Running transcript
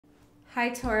Hi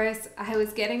Taurus, I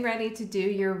was getting ready to do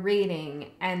your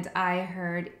reading and I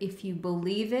heard, if you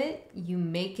believe it, you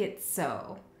make it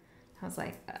so. I was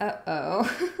like, uh-oh,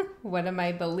 what am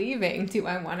I believing? Do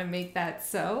I want to make that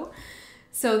so?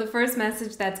 So the first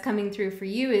message that's coming through for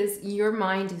you is your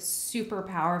mind is super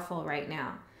powerful right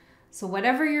now. So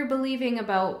whatever you're believing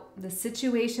about the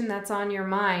situation that's on your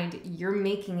mind, you're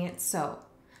making it so.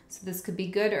 So this could be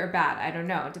good or bad. I don't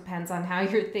know. It depends on how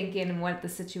you're thinking and what the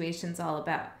situation's all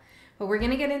about. But we're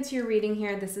going to get into your reading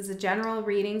here. This is a general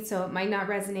reading, so it might not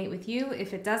resonate with you.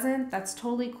 If it doesn't, that's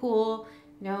totally cool.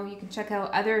 You know, you can check out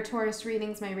other Taurus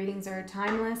readings. My readings are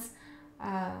timeless.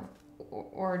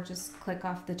 Or just click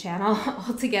off the channel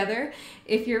altogether.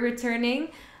 If you're returning,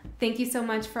 thank you so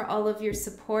much for all of your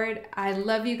support. I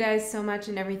love you guys so much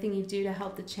and everything you do to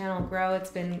help the channel grow. It's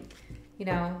been, you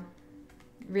know,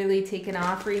 really taken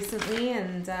off recently,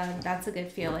 and that's a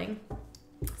good feeling.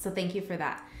 So thank you for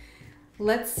that.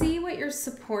 Let's see what your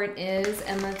support is,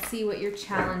 and let's see what your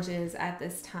challenge is at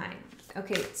this time.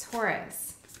 Okay,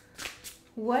 Taurus,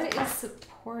 what is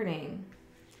supporting?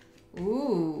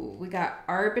 Ooh, we got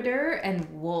Arbiter and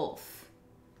Wolf.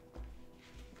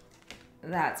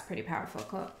 That's pretty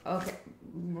powerful. Okay,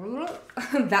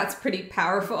 that's pretty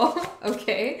powerful.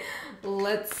 Okay,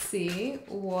 let's see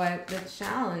what the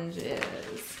challenge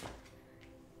is.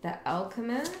 The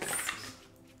Alchemist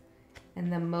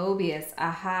and the Mobius.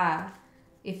 Aha.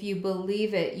 If you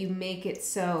believe it, you make it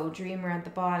so. Dreamer at the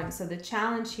bottom. So the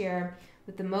challenge here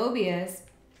with the Mobius,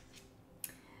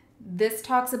 this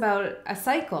talks about a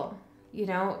cycle, you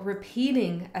know,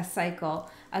 repeating a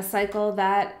cycle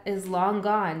that is long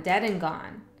gone, dead and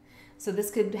gone. So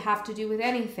this could have to do with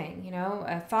anything, you know,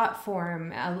 a thought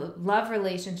form, a love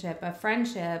relationship, a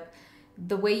friendship,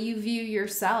 the way you view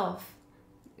yourself.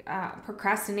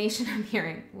 Procrastination, I'm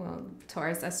hearing. Well,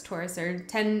 us Taurus are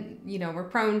we're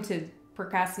prone to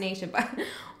procrastination, but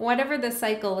whatever the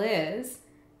cycle is,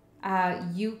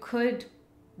 you could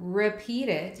repeat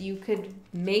it. You could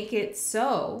make it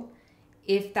so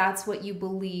if that's what you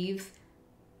believe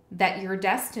that you're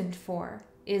destined for,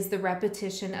 is the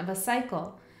repetition of a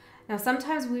cycle. Now,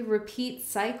 sometimes we repeat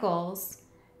cycles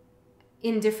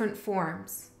in different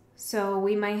forms. So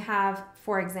we might have,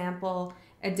 for example,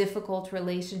 a difficult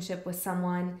relationship with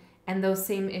someone, and those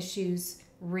same issues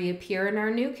reappear in our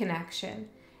new connection.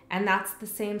 And that's the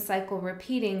same cycle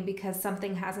repeating because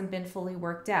something hasn't been fully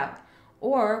worked out.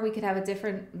 Or we could have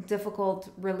a difficult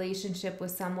relationship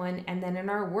with someone, and then in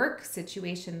our work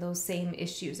situation, those same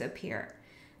issues appear.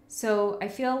 So I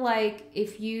feel like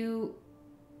if you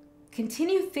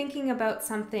continue thinking about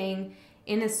something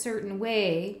in a certain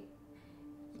way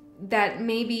that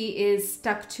maybe is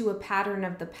stuck to a pattern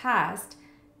of the past,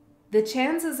 the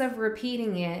chances of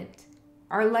repeating it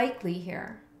are likely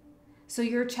here. So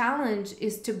your challenge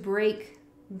is to break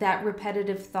that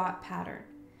repetitive thought pattern.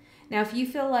 Now, if you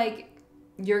feel like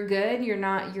you're good, you're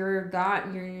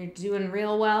doing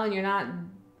real well, and you're not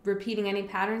repeating any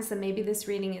patterns, then maybe this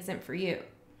reading isn't for you.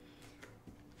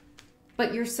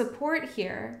 But your support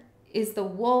here is the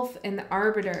Wolf and the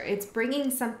Arbiter. It's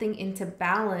bringing something into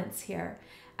balance here.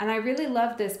 And I really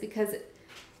love this because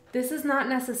this is not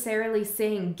necessarily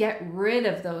saying get rid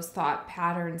of those thought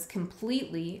patterns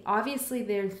completely. Obviously,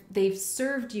 they've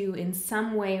served you in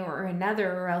some way or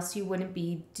another, or else you wouldn't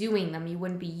be doing them. You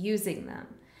wouldn't be using them.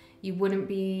 You wouldn't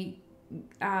be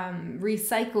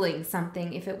recycling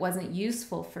something if it wasn't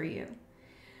useful for you.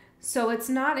 So it's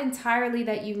not entirely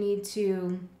that you need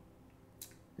to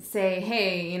say,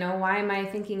 hey, you know, why am I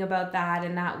thinking about that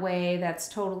in that way? That's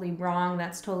totally wrong.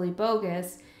 That's totally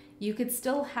bogus. You could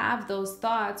still have those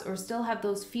thoughts or still have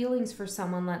those feelings for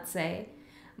someone, let's say,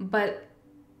 but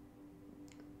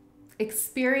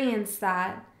experience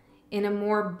that in a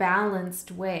more balanced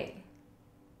way,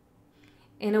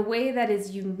 in a way that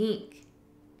is unique.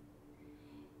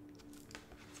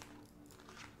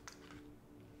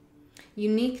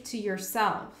 Unique to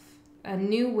yourself, a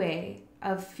new way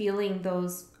of feeling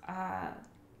those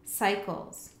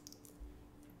cycles.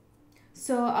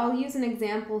 So I'll use an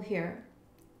example here.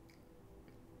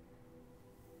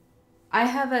 I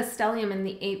have a stellium in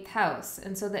the 8th house,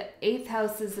 and so the 8th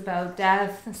house is about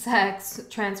death, sex,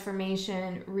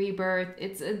 transformation, rebirth.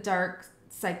 It's a dark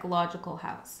psychological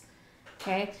house,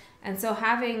 okay? And so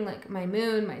having like my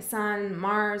moon, my sun,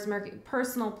 Mars, Mercury,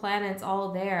 personal planets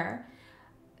all there,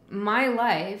 my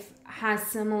life has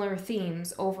similar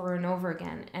themes over and over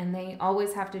again, and they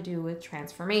always have to do with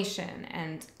transformation,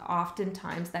 and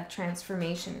oftentimes that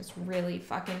transformation is really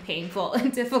fucking painful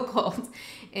and difficult.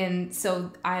 And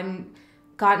so I'm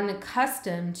gotten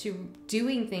accustomed to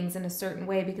doing things in a certain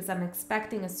way because I'm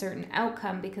expecting a certain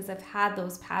outcome because I've had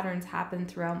those patterns happen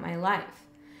throughout my life.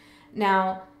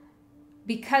 Now,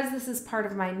 because this is part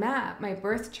of my map, my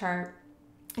birth chart,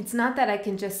 it's not that I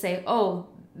can just say, oh,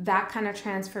 that kind of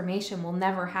transformation will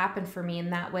never happen for me in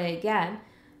that way again.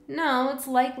 No, it's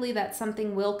likely that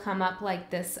something will come up like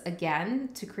this again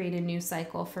to create a new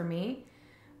cycle for me.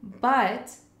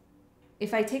 But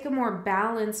if I take a more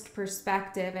balanced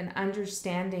perspective and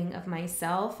understanding of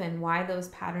myself and why those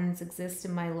patterns exist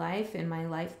in my life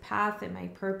path, and my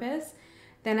purpose,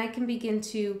 then I can begin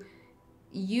to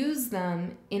use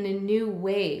them in a new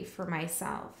way for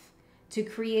myself, to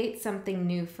create something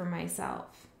new for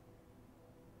myself.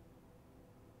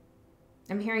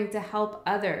 I'm hearing to help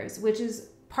others, which is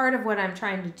part of what I'm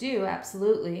trying to do,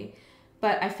 absolutely.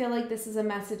 But I feel like this is a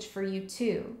message for you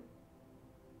too.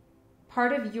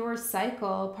 Part of your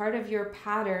cycle, part of your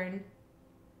pattern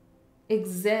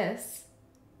exists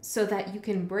so that you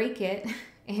can break it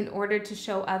in order to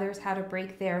show others how to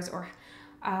break theirs, or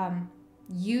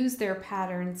use their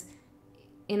patterns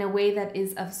in a way that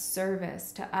is of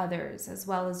service to others as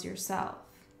well as yourself.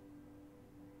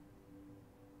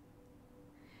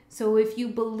 So if you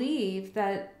believe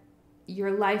that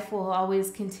your life will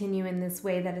always continue in this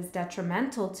way that is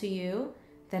detrimental to you,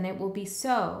 then it will be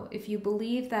so. If you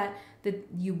believe that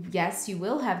yes, you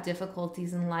will have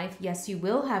difficulties in life, yes, you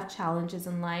will have challenges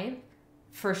in life,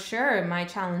 for sure, my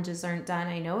challenges aren't done,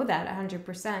 I know that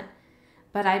 100%,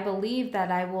 but I believe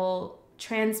that I will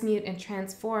transmute and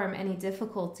transform any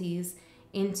difficulties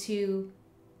into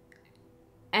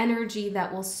energy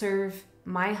that will serve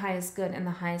my highest good and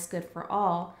the highest good for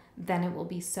all, then it will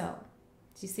be so.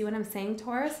 Do you see what I'm saying,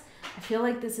 Taurus? I feel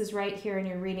like this is right here in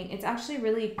your reading. It's actually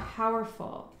really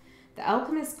powerful. The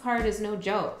Alchemist card is no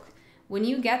joke. When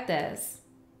you get this,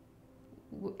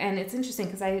 and it's interesting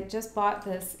because I just bought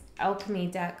this Alchemy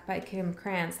deck by Kim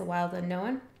Krans, The Wild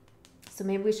Unknown. So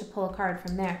maybe we should pull a card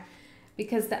from there.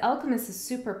 Because the Alchemist is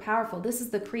super powerful. This is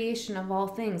the creation of all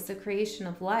things, the creation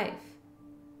of life,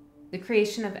 the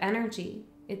creation of energy.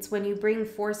 It's when you bring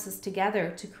forces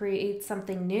together to create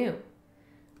something new.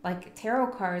 Like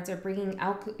tarot cards are bringing,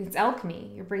 it's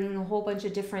alchemy. You're bringing a whole bunch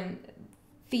of different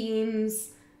themes,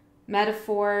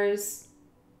 metaphors,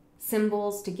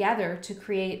 symbols together to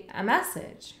create a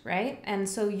message, right? And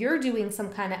so you're doing some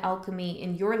kind of alchemy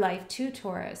in your life too,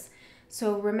 Taurus.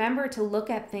 So remember to look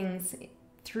at things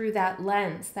through that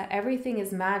lens, that everything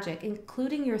is magic,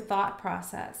 including your thought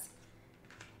process.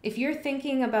 If you're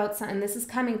thinking about something, this is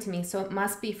coming to me, so it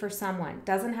must be for someone.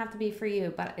 Doesn't have to be for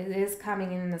you, but it is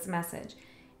coming in this message.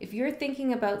 If you're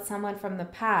thinking about someone from the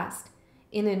past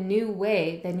in a new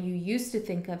way than you used to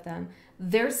think of them,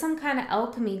 there's some kind of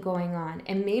alchemy going on,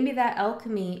 and maybe that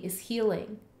alchemy is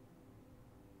healing,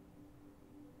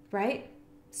 right?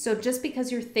 So just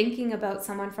because you're thinking about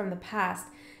someone from the past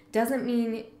doesn't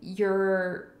mean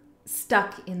you're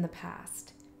stuck in the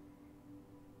past.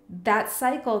 That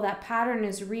cycle, that pattern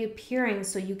is reappearing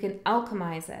so you can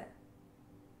alchemize it.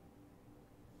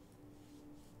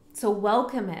 So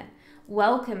welcome it.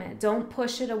 Welcome it. Don't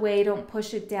push it away. Don't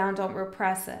push it down. Don't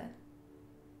repress it.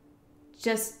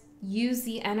 Just use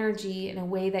the energy in a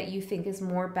way that you think is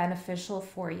more beneficial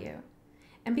for you.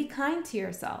 And be kind to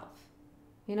yourself.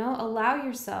 You know, allow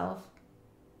yourself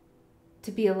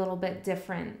to be a little bit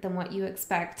different than what you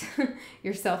expect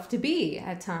yourself to be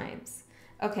at times.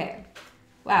 Okay.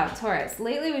 Wow, Taurus.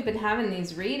 Lately we've been having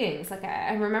these readings. Like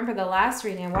I remember the last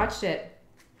reading, I watched it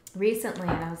recently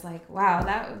and I was like, wow,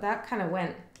 that kind of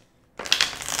went,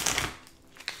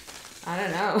 I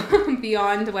don't know,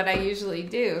 beyond what I usually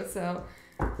do. So,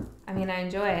 I mean, I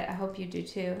enjoy it. I hope you do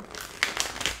too.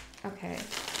 Okay.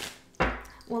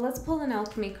 Well, let's pull an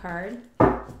alchemy card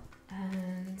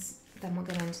and then we'll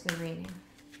get into the reading.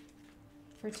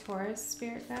 For Taurus,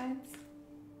 spirit guides.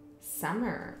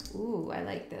 Summer. Ooh, I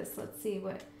like this. Let's see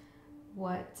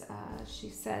what she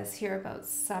says here about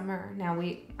summer. Now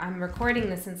I'm recording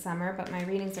this in summer, but my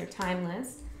readings are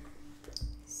timeless.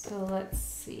 So let's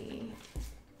see.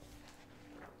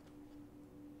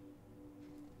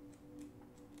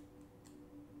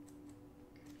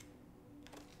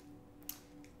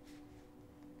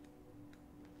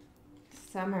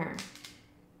 Summer.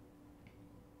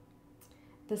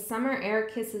 The summer air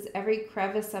kisses every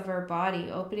crevice of our body,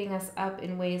 opening us up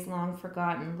in ways long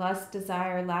forgotten. Lust,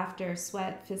 desire, laughter,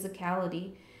 sweat,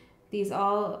 physicality. These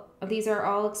are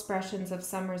all expressions of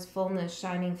summer's fullness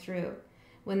shining through.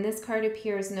 When this card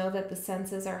appears, know that the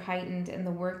senses are heightened and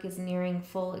the work is nearing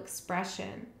full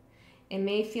expression. It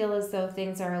may feel as though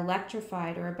things are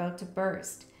electrified or about to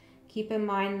burst. Keep in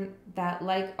mind that,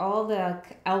 like all the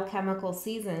alchemical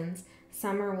seasons,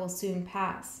 summer will soon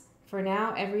pass. For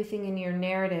now, everything in your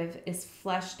narrative is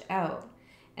fleshed out,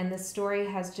 And the story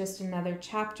has just another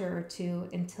chapter or two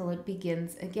until it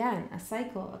begins again, a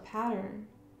cycle, a pattern.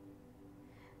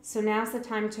 So now's the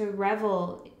time to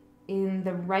revel in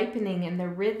the ripening and the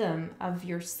rhythm of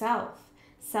yourself.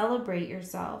 Celebrate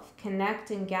yourself,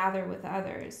 connect and gather with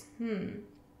others.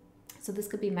 So this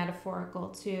could be metaphorical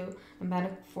too, a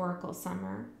metaphorical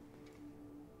summer.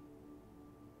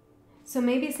 So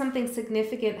maybe something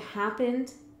significant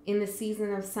happened in the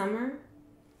season of summer,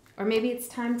 or maybe it's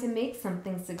time to make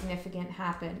something significant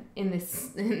happen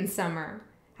in summer.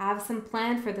 Have some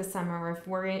plan for the summer,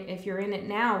 or if you're in it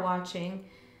now watching,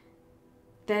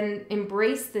 then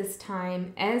embrace this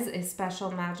time as a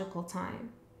special magical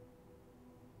time.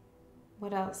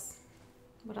 What else?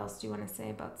 What else do you want to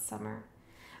say about summer?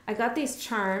 I got these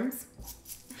charms.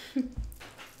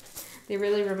 They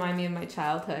really remind me of my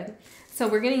childhood. So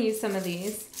we're going to use some of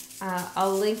these.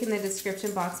 I'll link in the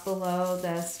description box below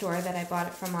the store that I bought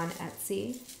it from on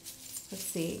Etsy. Let's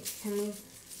see. Can we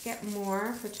get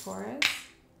more for Taurus?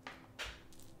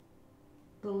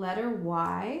 The letter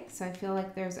Y. So I feel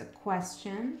like there's a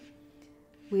question.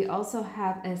 We also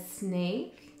have a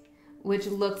snake, which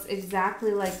looks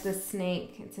exactly like the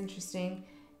snake. It's interesting.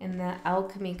 In the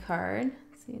alchemy card.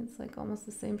 See, it's like almost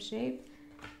the same shape.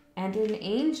 And an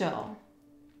angel.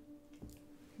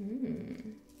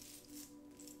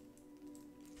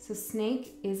 So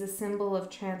snake is a symbol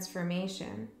of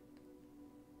transformation.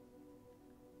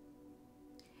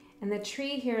 And the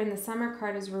tree here in the summer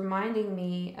card is reminding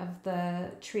me of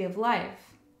the tree of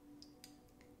life.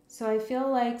 So I feel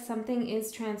like something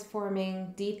is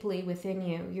transforming deeply within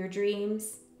you. Your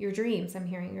dreams, I'm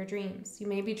hearing your dreams. You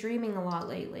may be dreaming a lot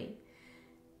lately.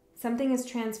 Something is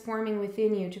transforming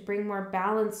within you to bring more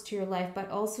balance to your life, but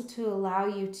also to allow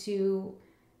you to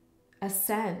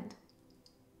ascend,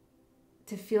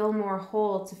 to feel more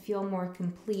whole, to feel more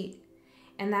complete.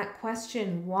 And that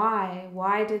question,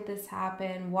 why did this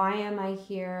happen? Why am I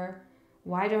here?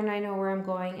 Why don't I know where I'm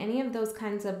going? Any of those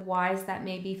kinds of whys that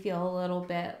maybe feel a little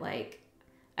bit like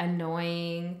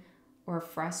annoying or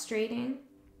frustrating.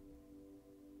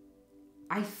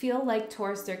 I feel like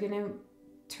Taurus, they're going to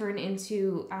turn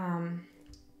into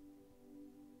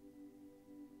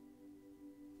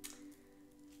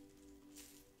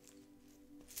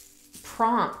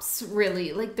prompts,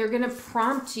 really. Like they're going to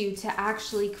prompt you to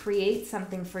actually create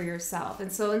something for yourself.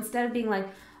 And so instead of being like,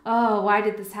 oh, why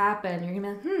did this happen? You're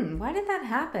going to be like, why did that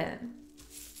happen?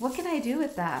 What can I do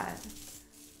with that?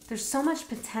 There's so much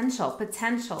potential.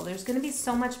 There's going to be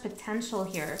so much potential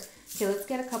here. Okay, let's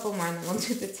get a couple more and then we'll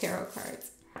do the tarot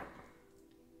cards.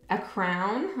 A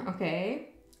crown, okay.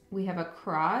 We have a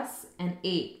cross and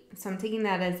 8. So I'm taking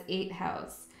that as 8th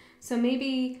house. So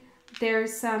maybe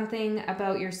there's something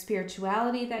about your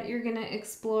spirituality that you're going to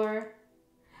explore.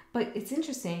 But it's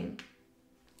interesting.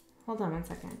 Hold on one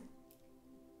second.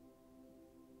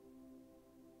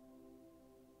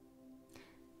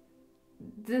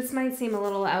 This might seem a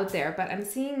little out there, but I'm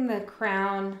seeing the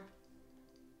crown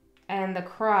and the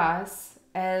cross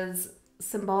as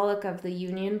symbolic of the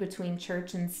union between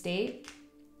church and state.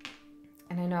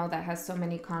 And I know that has so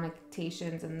many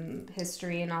connotations and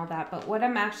history and all that, but what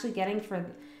I'm actually getting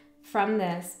from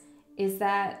this is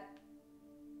that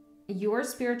your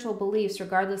spiritual beliefs,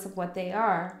 regardless of what they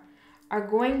are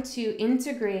going to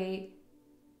integrate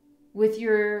with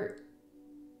your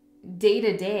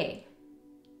day-to-day.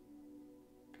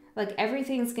 Like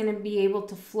everything's going to be able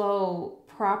to flow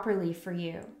properly for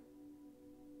you.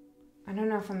 I don't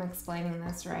know if I'm explaining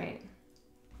this right.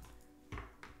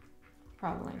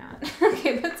 Probably not.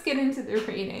 Okay, let's get into the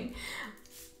reading.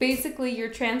 Basically, your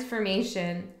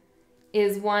transformation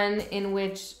is one in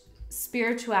which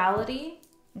spirituality,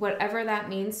 whatever that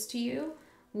means to you,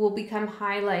 will become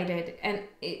highlighted. And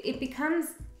it becomes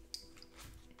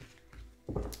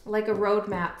like a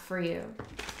roadmap for you.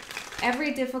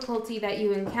 Every difficulty that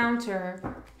you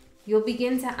encounter, you'll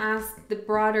begin to ask the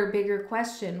broader, bigger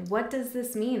question, what does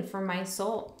this mean for my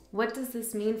soul? What does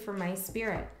this mean for my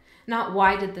spirit? Not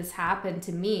why did this happen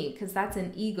to me? Because that's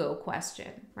an ego question,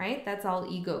 right? That's all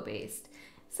ego-based.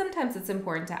 Sometimes it's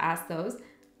important to ask those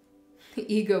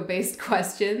ego-based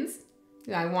questions.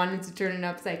 I wanted to turn it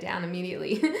upside down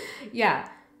immediately. Yeah,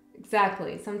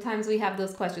 exactly. Sometimes we have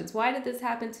those questions. Why did this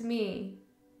happen to me?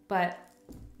 But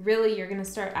really, you're going to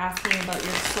start asking about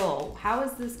your soul. How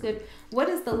is this good? What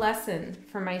is the lesson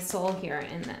for my soul here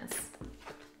in this?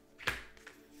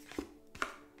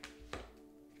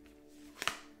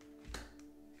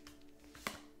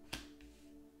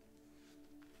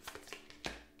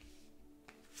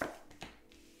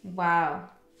 Wow.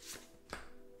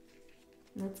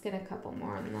 Let's get a couple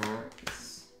more on that.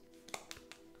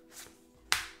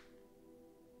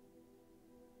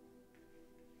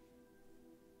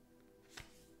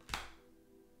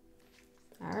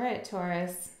 right,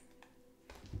 Taurus.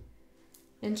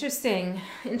 Interesting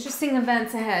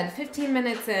events ahead. 15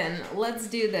 minutes in. Let's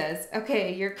do this.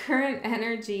 Okay, your current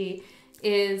energy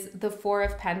is the Four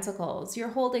of Pentacles. You're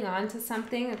holding on to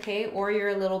something, okay, or you're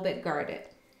a little bit guarded.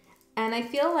 And I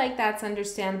feel like that's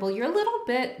understandable. You're a little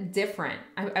bit different.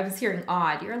 I was hearing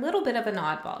odd. You're a little bit of an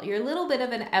oddball. You're a little bit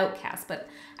of an outcast, but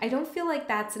I don't feel like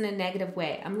that's in a negative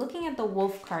way. I'm looking at the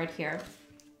Wolf card here,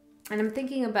 and I'm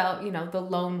thinking about, you know, the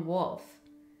lone wolf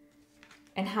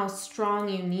and how strong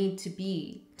you need to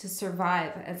be to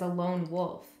survive as a lone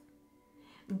wolf.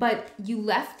 But you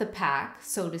left the pack,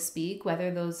 so to speak,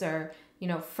 whether those are, you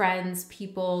know, friends,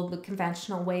 people, the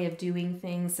conventional way of doing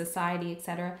things, society,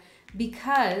 etc.,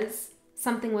 because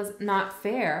something was not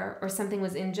fair or something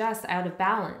was unjust, out of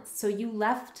balance. So you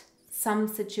left some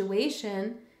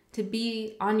situation to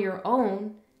be on your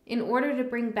own in order to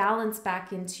bring balance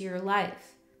back into your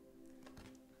life.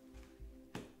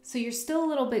 So you're still a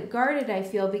little bit guarded, I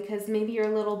feel, because maybe you're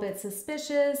a little bit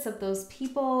suspicious of those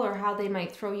people or how they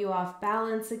might throw you off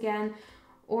balance again.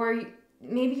 Or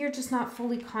maybe you're just not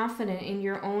fully confident in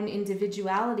your own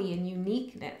individuality and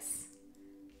uniqueness.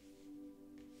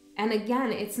 And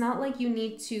again, it's not like you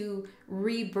need to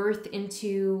rebirth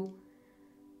into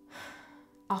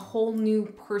a whole new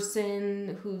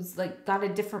person who's like got a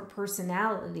different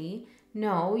personality.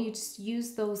 No, you just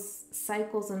use those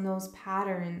cycles and those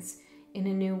patterns in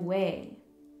a new way.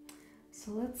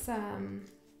 So let's, I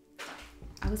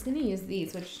was going to use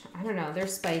these, which I don't know, they're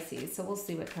spicy. So we'll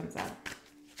see what comes up.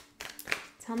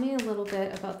 Tell me a little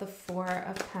bit about the Four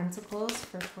of Pentacles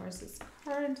for Taurus's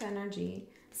current energy.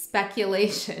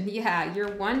 Speculation. Yeah,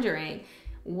 you're wondering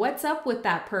what's up with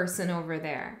that person over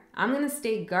there. I'm going to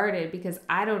stay guarded because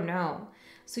I don't know.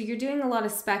 So you're doing a lot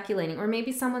of speculating, or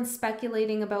maybe someone's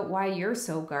speculating about why you're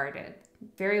so guarded.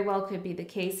 Very well could be the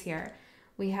case here.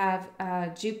 We have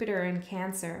Jupiter in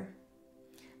Cancer.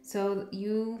 So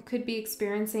you could be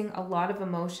experiencing a lot of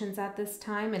emotions at this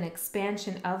time, an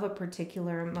expansion of a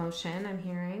particular emotion, I'm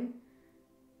hearing.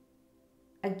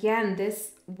 Again,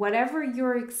 this, whatever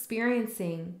you're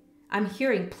experiencing, I'm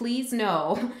hearing, please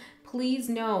know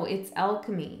it's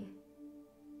alchemy.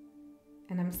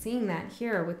 And I'm seeing that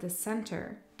here with the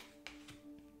center.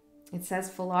 It says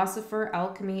philosopher,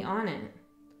 alchemy on it.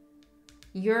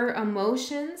 Your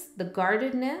emotions, the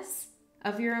guardedness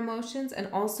of your emotions, and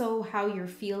also how you're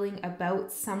feeling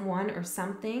about someone or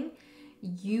something,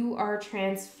 you are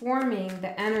transforming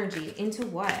the energy into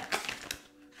what?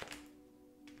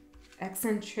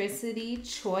 Eccentricity,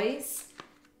 choice,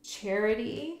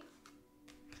 charity,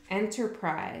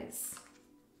 enterprise.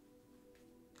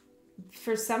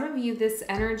 For some of you, this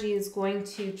energy is going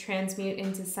to transmute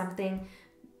into something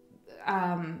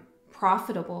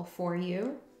profitable for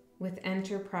you with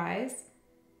enterprise.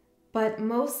 But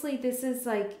mostly this is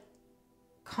like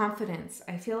confidence.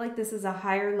 I feel like this is a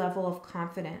higher level of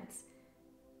confidence.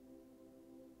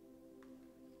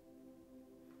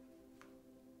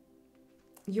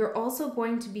 You're also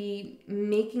going to be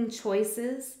making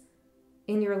choices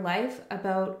in your life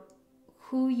about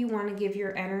who you want to give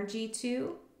your energy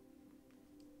to.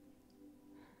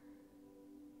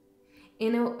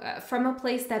 From a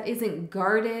place that isn't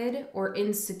guarded or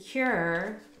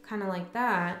insecure, kind of like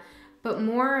that, but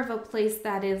more of a place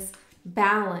that is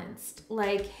balanced.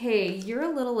 Like, hey, you're a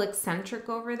little eccentric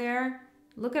over there.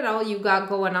 Look at all you got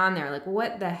going on there. Like,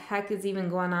 what the heck is even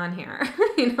going on here?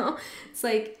 You know, it's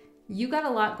like, you got a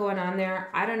lot going on there.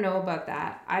 I don't know about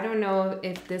that. I don't know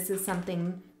if this is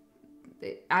something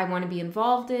that I want to be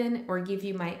involved in or give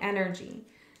you my energy.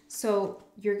 So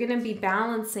you're going to be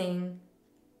balancing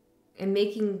and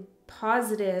making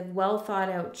positive, well thought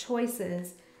out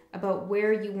choices about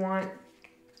where you want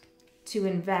to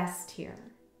invest here.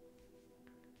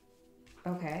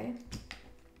 Okay.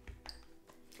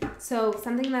 So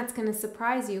something that's going to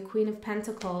surprise you, Queen of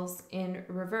Pentacles in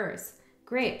reverse.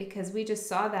 Great, because we just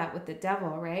saw that with the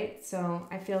Devil, right? So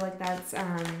I feel like that's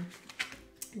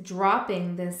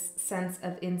dropping this sense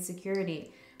of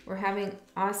insecurity. We're having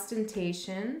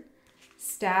ostentation,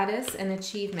 status, and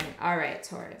achievement. All right,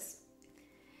 Taurus.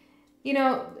 You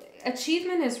know,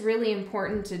 achievement is really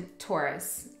important to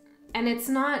Taurus. And it's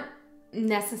not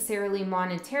necessarily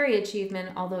monetary achievement,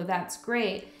 although that's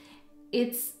great.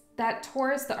 It's that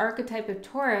Taurus, the archetype of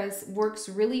Taurus, works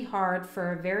really hard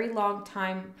for a very long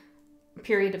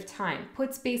period of time,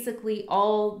 puts basically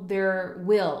all their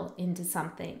will into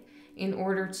something in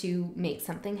order to make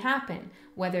something happen,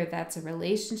 whether that's a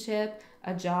relationship,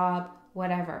 a job,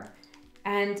 whatever.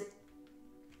 And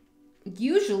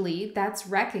usually that's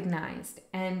recognized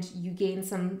and you gain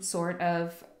some sort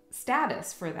of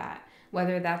status for that.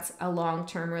 whether that's a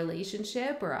long-term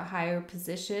relationship or a higher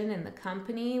position in the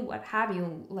company, what have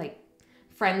you, like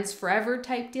friends forever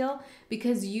type deal,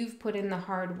 because you've put in the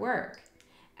hard work.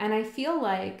 And I feel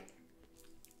like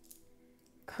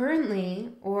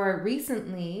currently or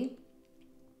recently,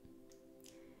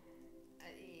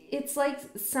 it's like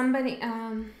somebody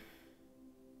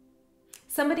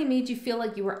made you feel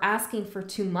like you were asking for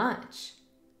too much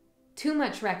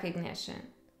recognition.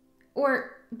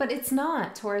 But it's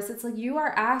not, Taurus. It's like you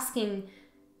are asking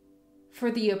for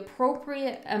the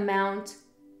appropriate amount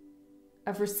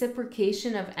of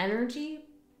reciprocation of energy,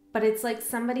 but it's like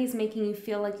somebody's making you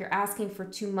feel like you're asking for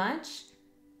too much,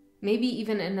 maybe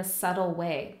even in a subtle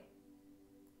way.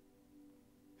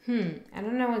 I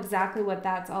don't know exactly what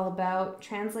that's all about.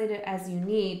 Translate it as you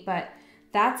need, but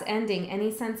that's ending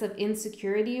any sense of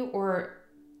insecurity or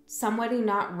somebody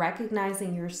not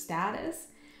recognizing your status.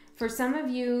 For some of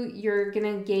you, you're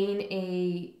going to gain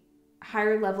a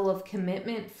higher level of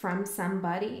commitment from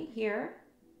somebody here,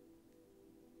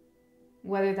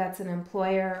 whether that's an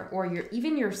employer or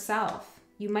even yourself.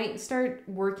 You might start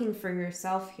working for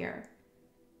yourself here.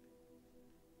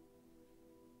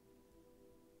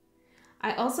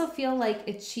 I also feel like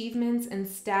achievements and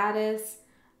status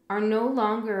are no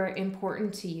longer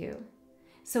important to you.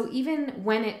 So even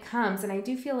when it comes, and I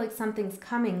do feel like something's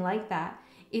coming like that,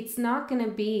 it's not going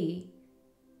to be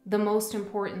the most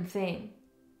important thing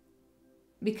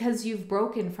because you've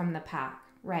broken from the pack,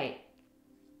 right?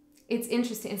 It's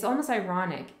interesting. It's almost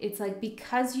ironic. It's like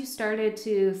because you started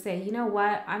to say, you know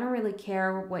what, I don't really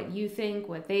care what you think,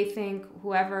 what they think,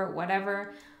 whoever,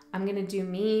 whatever. I'm going to do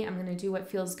me. I'm going to do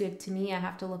what feels good to me. I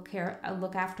have to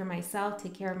look after myself,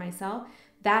 take care of myself.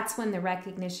 That's when the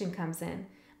recognition comes in.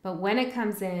 But when it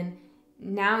comes in,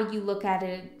 now you look at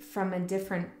it from a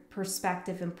different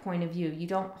perspective and point of view. You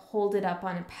don't hold it up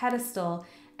on a pedestal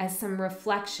as some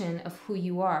reflection of who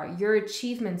you are. Your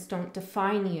achievements don't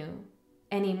define you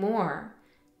anymore.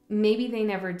 Maybe they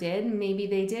never did. Maybe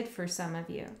they did for some of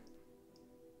you.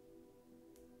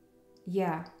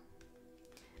 Yeah.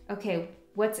 Okay.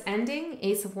 What's ending?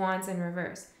 Ace of Wands in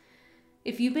reverse.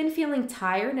 If you've been feeling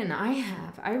tired, and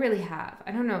I really have.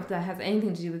 I don't know if that has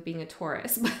anything to do with being a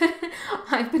Taurus, but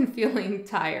I've been feeling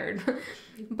tired.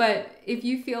 But if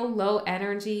you feel low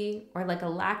energy or like a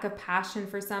lack of passion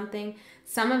for something,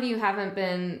 some of you haven't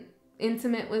been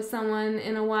intimate with someone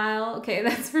in a while. Okay,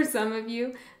 that's for some of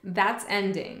you. That's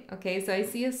ending. Okay, so I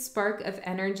see a spark of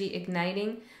energy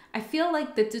igniting. I feel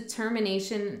like the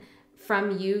determination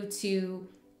from you to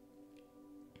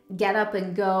get up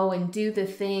and go and do the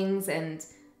things and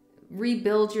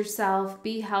rebuild yourself,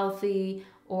 be healthy,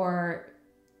 or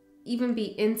even be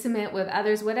intimate with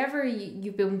others, whatever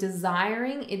you've been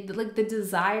desiring, like the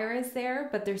desire is there,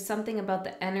 but there's something about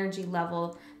the energy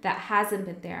level that hasn't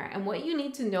been there. And what you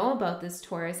need to know about this,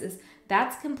 Taurus, is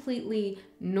that's completely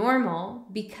normal,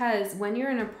 because when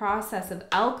you're in a process of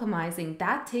alchemizing,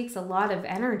 that takes a lot of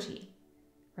energy,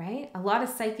 right? A lot of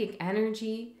psychic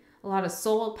energy, a lot of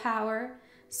soul power.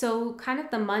 So kind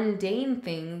of the mundane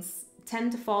things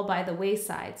tend to fall by the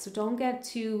wayside. So don't get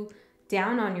too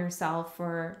down on yourself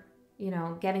for,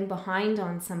 getting behind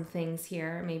on some things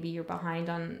here. Maybe you're behind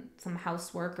on some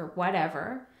housework or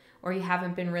whatever, or you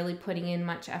haven't been really putting in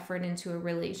much effort into a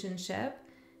relationship.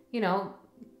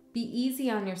 Be easy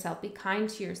on yourself, be kind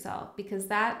to yourself, because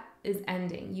that is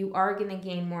ending. You are going to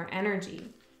gain more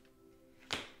energy.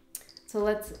 So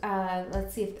let's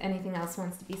see if anything else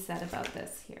wants to be said about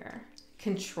this here.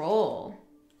 Control.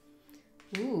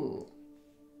 Ooh.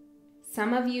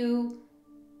 Some of you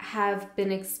have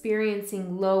been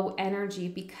experiencing low energy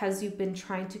because you've been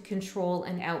trying to control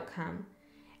an outcome.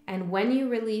 And when you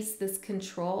release this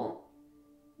control,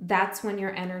 that's when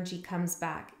your energy comes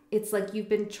back. It's like you've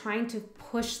been trying to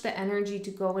push the energy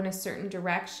to go in a certain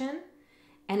direction,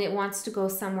 and it wants to go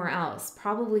somewhere else,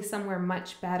 probably somewhere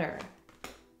much better.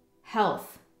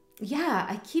 Health. Yeah,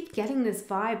 I keep getting this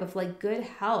vibe of like good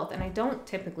health, and I don't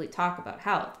typically talk about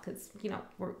health because,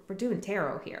 we're doing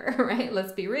tarot here, right?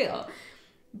 Let's be real.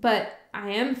 But I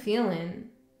am feeling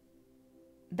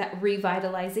that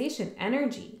revitalization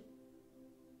energy.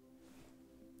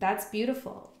 That's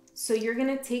beautiful. So you're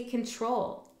going to take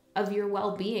control of your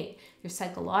well-being, your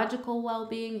psychological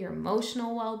well-being, your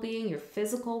emotional well-being, your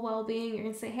physical well-being. You're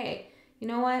going to say, hey, you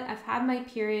know what? I've had my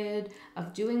period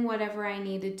of doing whatever I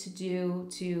needed to do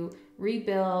to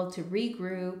rebuild, to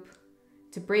regroup,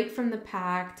 to break from the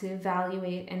pack, to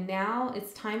evaluate. And now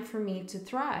it's time for me to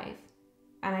thrive.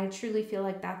 And I truly feel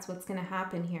like that's what's going to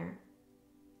happen here.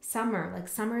 Summer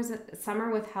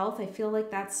with health. I feel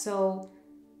like that's so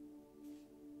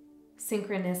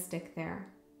synchronistic there.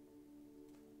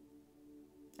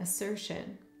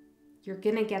 Assertion. You're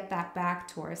going to get that back,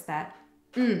 Taurus, that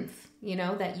oomph, you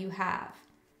know, that you have.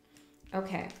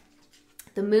 Okay.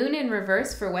 The moon in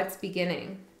reverse for what's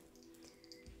beginning.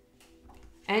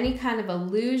 Any kind of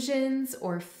illusions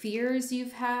or fears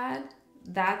you've had,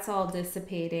 that's all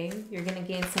dissipating. You're going to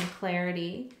gain some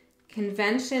clarity.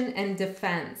 Convention and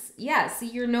defense. Yeah, see,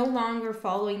 you're no longer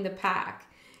following the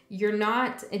pack. You're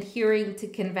not adhering to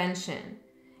convention.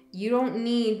 You don't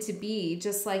need to be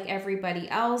just like everybody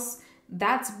else.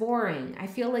 That's boring. I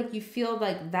feel like you feel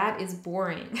like that is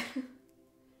boring.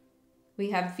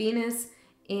 We have Venus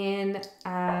in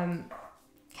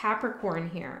Capricorn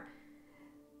here.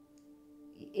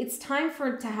 It's time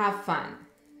to have fun,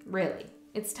 really.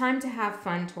 It's time to have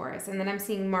fun, Taurus. And then I'm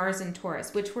seeing Mars in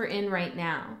Taurus, which we're in right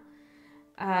now,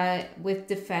 with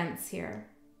defense here.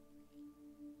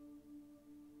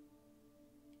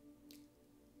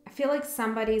 I feel like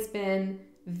somebody's been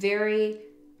very,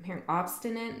 I'm hearing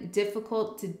obstinate,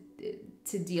 difficult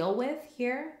to deal with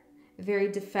here.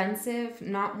 Very defensive,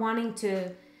 not wanting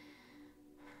to.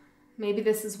 Maybe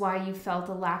this is why you felt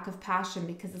a lack of passion,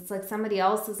 because it's like somebody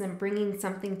else isn't bringing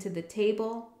something to the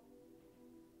table.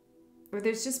 Or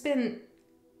there's just been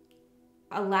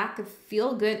a lack of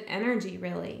feel-good energy,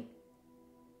 really.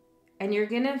 And you're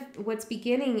gonna, what's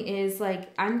beginning is like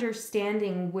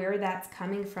understanding where that's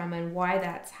coming from and why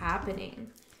that's happening.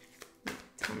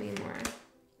 Tell me more.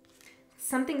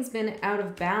 Something's been out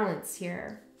of balance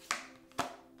here.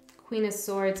 Queen of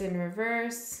Swords in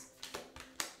reverse.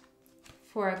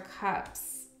 Four of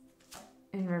Cups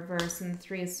in reverse and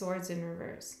Three of Swords in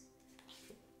reverse.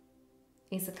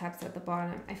 Ace of Cups at the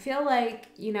bottom. I feel like,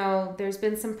 you know, there's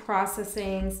been some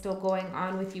processing still going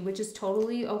on with you, which is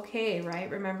totally okay, right?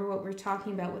 Remember what we're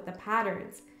talking about with the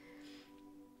patterns.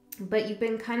 But you've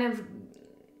been kind of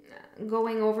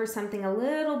going over something a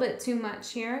little bit too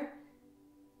much here.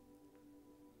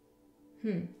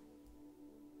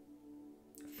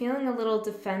 Feeling a little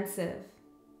defensive.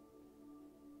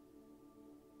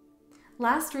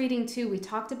 Last reading too, we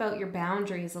talked about your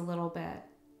boundaries a little bit.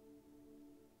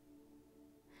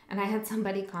 And I had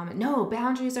somebody comment, no,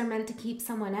 boundaries are meant to keep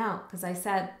someone out. Because I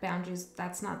said boundaries,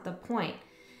 that's not the point.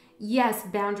 Yes,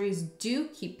 boundaries do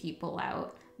keep people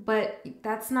out, but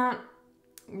that's not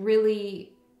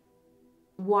really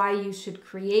why you should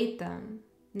create them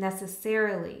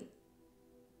necessarily.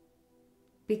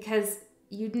 Because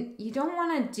you don't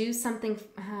want to do something,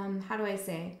 how do I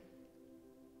say?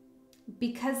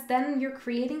 Because then you're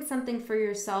creating something for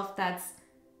yourself that's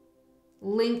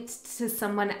linked to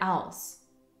someone else.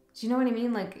 Do you know what I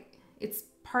mean? Like, it's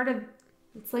part of,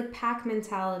 it's like pack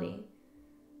mentality.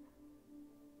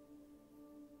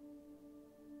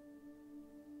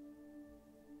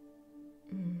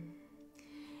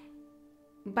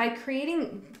 By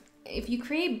creating, if you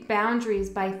create boundaries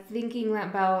by thinking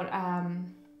about,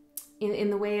 in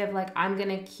the way of like, I'm going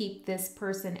to keep this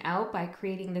person out by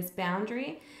creating this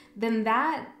boundary, then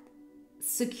that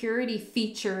security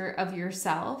feature of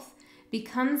yourself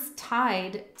becomes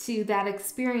tied to that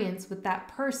experience with that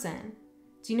person.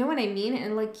 Do you know what I mean?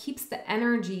 And like keeps the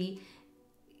energy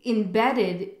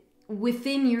embedded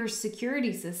within your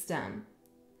security system.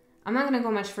 I'm not going to go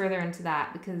much further into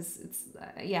that because it's,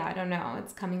 yeah, I don't know.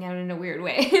 It's coming out in a weird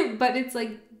way. But it's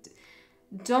like,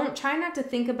 try not to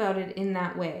think about it in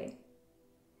that way.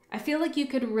 I feel like you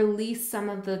could release some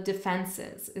of the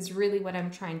defenses is really what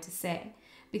I'm trying to say.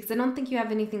 Because I don't think you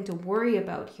have anything to worry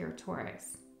about here,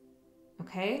 Taurus.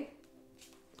 Okay?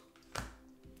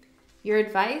 Your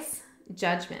advice,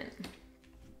 judgment.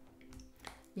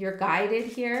 You're guided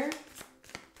here.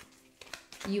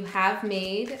 You have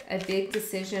made a big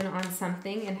decision on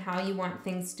something and how you want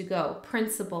things to go.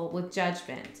 Principle with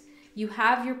judgment. You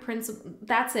have your principle.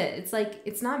 That's it. It's like,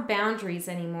 it's not boundaries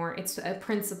anymore. It's a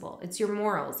principle. It's your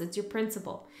morals. It's your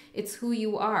principle. It's who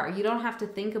you are. You don't have to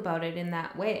think about it in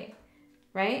that way,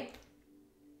 right?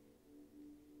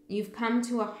 You've come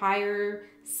to a higher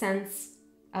sense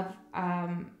of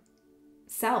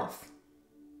self.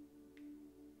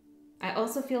 I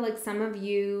also feel like some of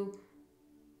you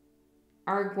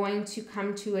are going to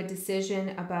come to a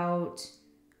decision about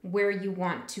where you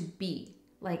want to be.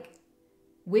 Like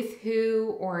with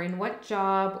who or in what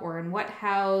job or in what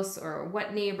house or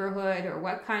what neighborhood or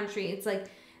what country. It's like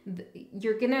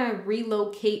you're going to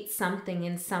relocate something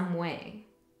in some way.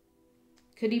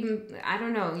 Could even, I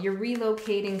don't know, you're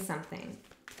relocating something.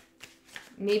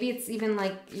 Maybe it's even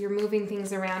like you're moving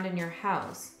things around in your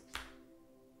house.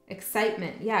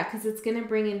 Excitement, yeah, because it's going to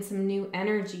bring in some new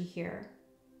energy here.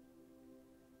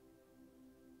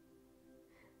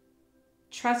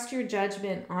 Trust your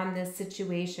judgment on this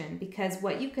situation because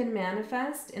what you can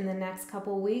manifest in the next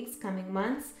couple weeks, coming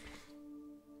months,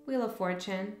 Wheel of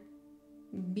Fortune,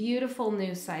 Beautiful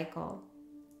new cycle.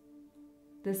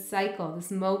 This cycle,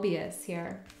 this Mobius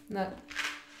here. Look.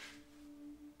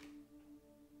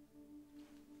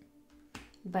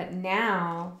 But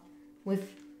now,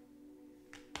 with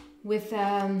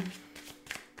I'm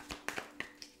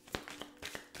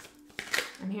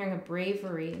hearing a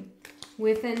bravery,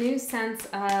 with a new sense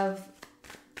of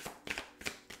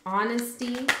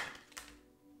honesty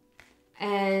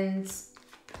and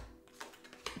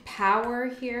power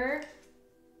here,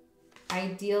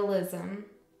 idealism.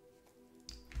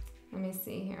 Let me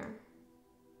see here.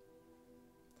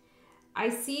 I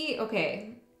see,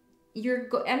 okay, you're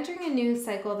entering a new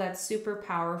cycle that's super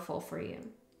powerful for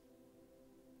you.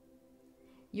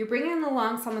 You're bringing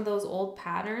along some of those old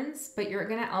patterns, but you're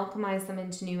going to alchemize them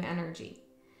into new energy.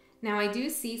 Now, I do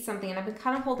see something, and I've been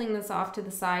kind of holding this off to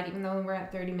the side, even though we're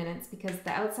at 30 minutes, because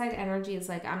the outside energy is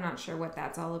like, I'm not sure what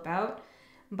that's all about,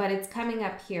 but it's coming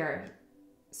up here.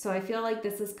 So I feel like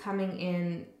this is coming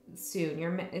in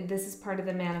soon. This is part of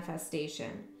the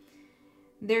manifestation.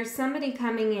 There's somebody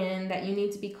coming in that you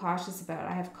need to be cautious about.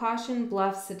 I have caution,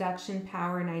 bluff, seduction,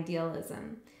 power, and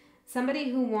idealism. Somebody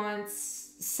who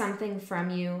wants something from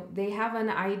you. They have an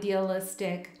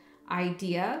idealistic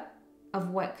idea of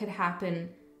what could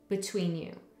happen between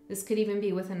you. This could even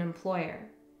be with an employer.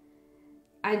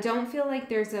 I don't feel like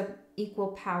there's a equal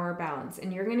power balance,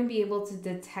 and you're going to be able to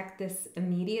detect this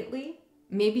immediately.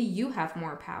 Maybe you have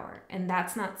more power, and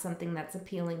that's not something that's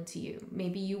appealing to you.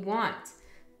 Maybe you want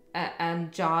a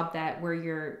job where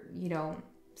you're,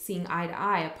 seeing eye to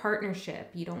eye, a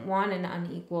partnership. You don't want an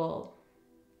unequal,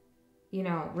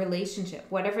 relationship,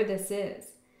 whatever this is.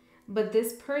 But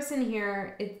this person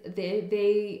here,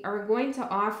 they are going to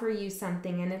offer you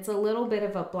something, and it's a little bit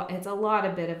of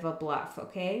a bit of a bluff,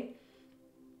 okay?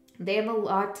 They have a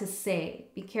lot to say.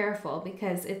 Be careful,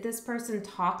 because if this person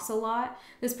talks a lot,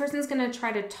 this person's going to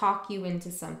try to talk you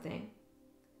into something.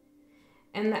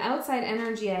 And the outside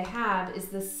energy I have is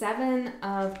the 7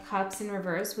 of Cups in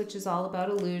reverse, which is all about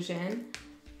illusion.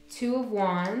 2 of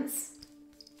Wands,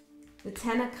 the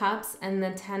 10 of Cups, and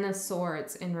the 10 of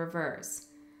Swords in reverse.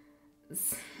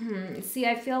 See,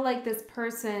 I feel like this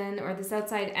person or this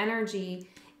outside energy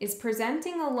is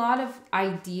presenting a lot of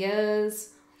ideas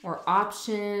or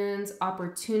options,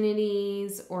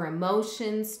 opportunities, or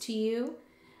emotions to you,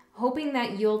 hoping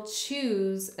that you'll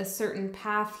choose a certain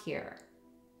path here.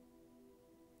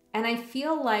 And I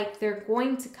feel like they're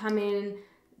going to come in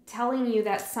telling you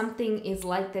that something is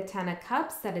like the 10 of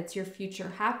Cups, that it's your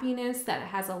future happiness, that it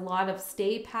has a lot of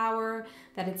stay power,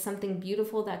 that it's something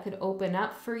beautiful that could open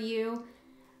up for you.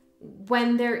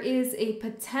 When there is a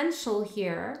potential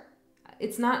here,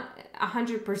 it's not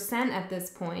 100% at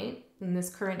this point in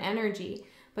this current energy,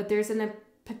 but there's a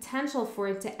potential for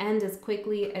it to end as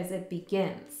quickly as it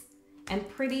begins, and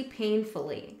pretty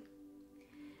painfully.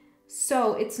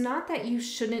 So it's not that you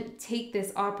shouldn't take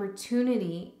this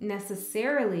opportunity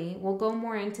necessarily. We'll go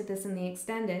more into this in the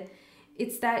extended.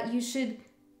 It's that you should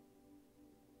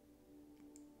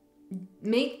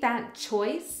make that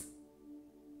choice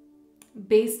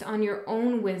based on your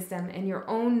own wisdom and your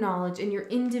own knowledge and your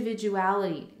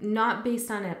individuality, not based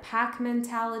on a pack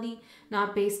mentality,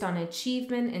 not based on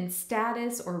achievement and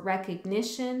status or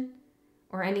recognition,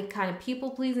 or any kind of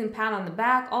people-pleasing, pat on the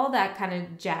back, all that kind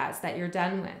of jazz that you're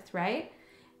done with, right?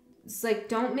 It's like,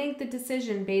 don't make the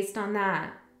decision based on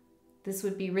that. This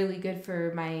would be really good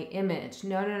for my image.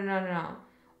 No.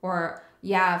 Or,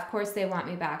 yeah, of course they want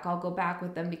me back. I'll go back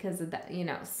with them because of that,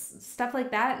 stuff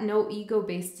like that. No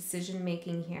ego-based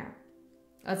decision-making here.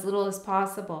 As little as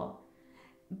possible.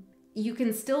 You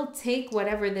can still take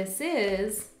whatever this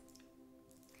is,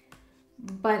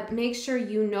 but make sure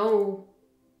you know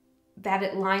that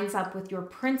it lines up with your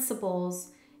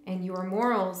principles and your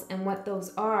morals and what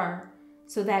those are,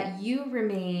 so that you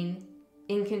remain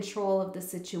in control of the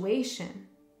situation.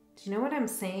 Do you know what I'm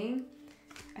saying?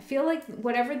 I feel like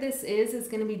whatever this is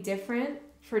going to be different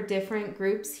for different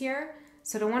groups here.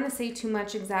 So I don't want to say too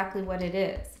much exactly what it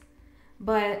is.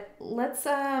 But let's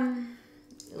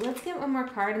get one more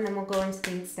card, and then we'll go into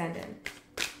the extended.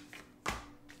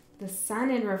 The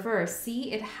Sun in reverse.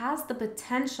 See, it has the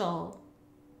potential.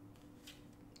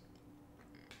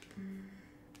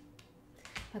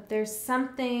 But there's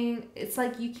something, it's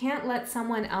like you can't let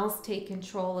someone else take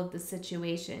control of the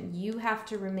situation. You have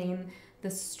to remain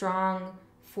the strong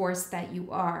force that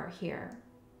you are here.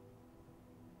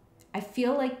 I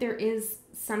feel like there is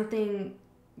something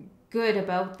good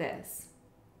about this.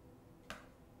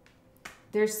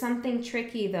 There's something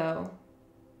tricky though.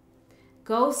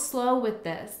 Go slow with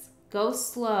this. Go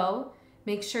slow.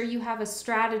 Make sure you have a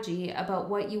strategy about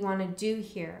what you want to do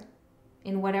here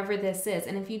in whatever this is.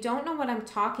 And if you don't know what I'm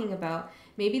talking about,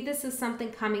 Maybe this is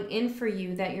something coming in for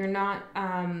you that you're not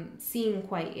seeing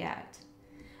quite yet.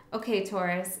 Okay,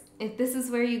 Taurus, if this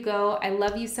is where you go, I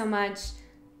love you so much.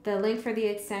 The link for the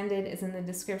extended is in the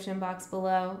description box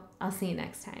below. I'll see you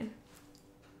next time.